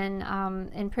 And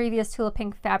in previous Tula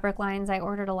pink fabric lines, I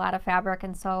ordered a lot of fabric,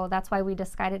 and so that's why we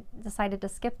decided to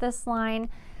skip this line.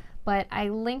 But I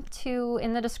linked to,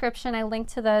 in the description, I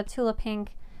linked to the Tula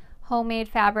pink homemade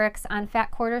fabrics on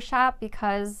Fat Quarter Shop,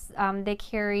 because they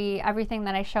carry everything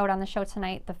that I showed on the show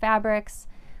tonight: the fabrics,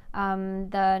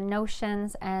 the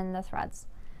notions, and the threads.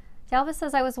 Delvis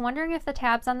says, I was wondering if the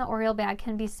tabs on the Oriole bag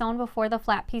can be sewn before the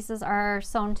flat pieces are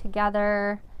sewn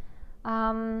together.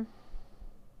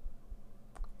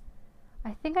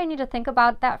 I think I need to think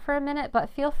about that for a minute, but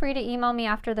feel free to email me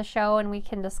after the show and we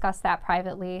can discuss that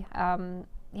privately.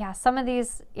 Yeah, some of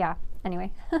these, yeah,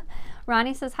 anyway.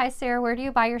 Ronnie says, hi Sarah, where do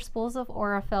you buy your spools of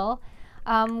Aurifil?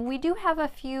 We do have a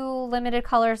few limited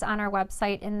colors on our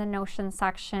website in the Notion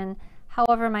section.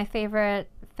 However, my favorite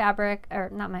fabric, or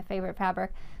not my favorite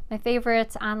fabric, my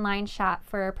favorite online shop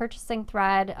for purchasing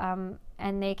thread,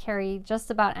 and they carry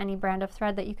just about any brand of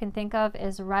thread that you can think of,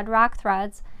 is Red Rock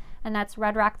Threads. And that's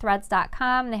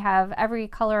redrockthreads.com. They have every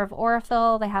color of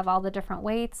Aurifil. They have all the different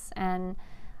weights, and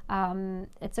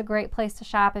it's a great place to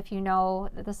shop if you know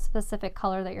the specific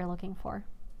color that you're looking for.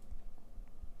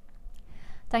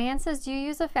 Diane says, do you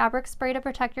use a fabric spray to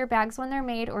protect your bags when they're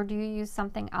made, or do you use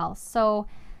something else? So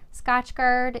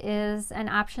Scotchgard is an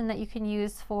option that you can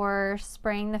use for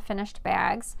spraying the finished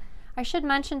bags. I should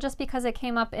mention, just because it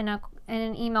came up in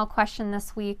an email question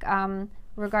this week,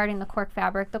 regarding the cork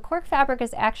fabric. The cork fabric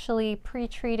is actually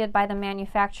pre-treated by the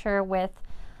manufacturer with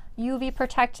UV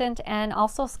protectant and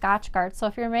also Scotchgard. So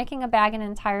if you're making a bag in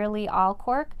entirely all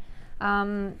cork,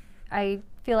 I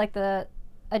feel like the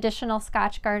additional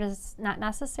Scotchgard is not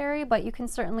necessary, but you can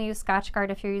certainly use Scotchgard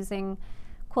if you're using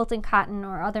quilting cotton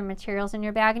or other materials in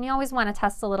your bag. And you always want to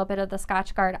test a little bit of the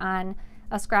Scotchgard on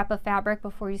a scrap of fabric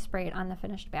before you spray it on the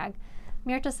finished bag.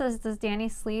 Mirta says, does Danny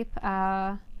sleep?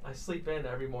 I sleep in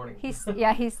every morning.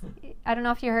 Yeah, I don't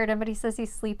know if you heard him, but he says he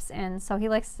sleeps in. So he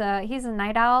likes to, he's a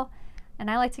night owl,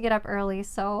 and I like to get up early.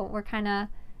 So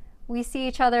we see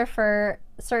each other for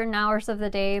certain hours of the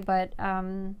day, but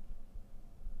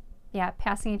yeah,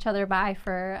 passing each other by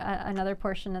for another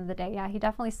portion of the day. Yeah, he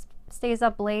definitely stays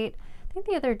up late. I think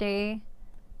the other day,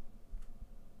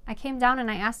 I came down and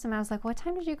I asked him, I was like, what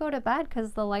time did you go to bed?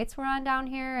 Because the lights were on down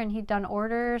here and he'd done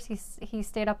orders. He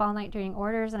stayed up all night doing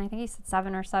orders, and I think he said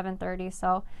 7 or 7:30.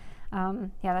 So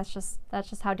yeah, that's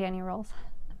just how Danny rolls.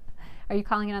 Are you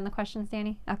calling in on the questions,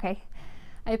 Danny? Okay.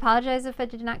 I apologize if I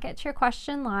did not get to your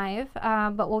question live,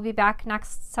 but we'll be back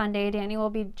next Sunday. Danny will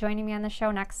be joining me on the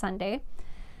show next Sunday.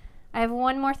 I have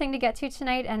one more thing to get to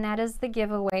tonight, and that is the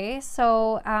giveaway.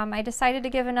 So I decided to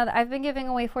give I've been giving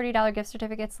away $40 gift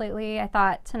certificates lately. I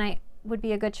thought tonight would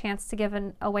be a good chance to give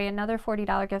away another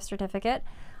 $40 gift certificate.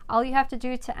 All you have to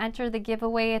do to enter the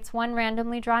giveaway, it's one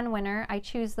randomly drawn winner. I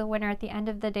choose the winner at the end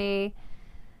of the day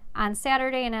on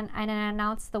Saturday, and then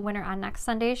announce the winner on next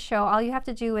Sunday's show. All you have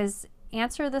to do is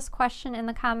answer this question in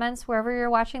the comments wherever you're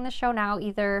watching the show now,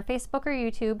 either Facebook or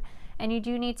YouTube, and you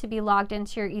do need to be logged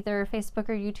into your either Facebook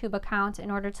or YouTube account in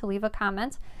order to leave a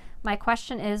comment. My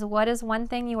question is, what is one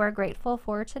thing you are grateful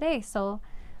for today? So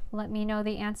let me know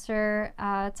the answer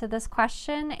to this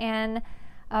question, and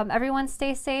everyone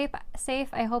stay safe.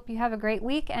 I hope you have a great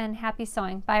week, and happy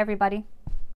sewing. Bye, everybody.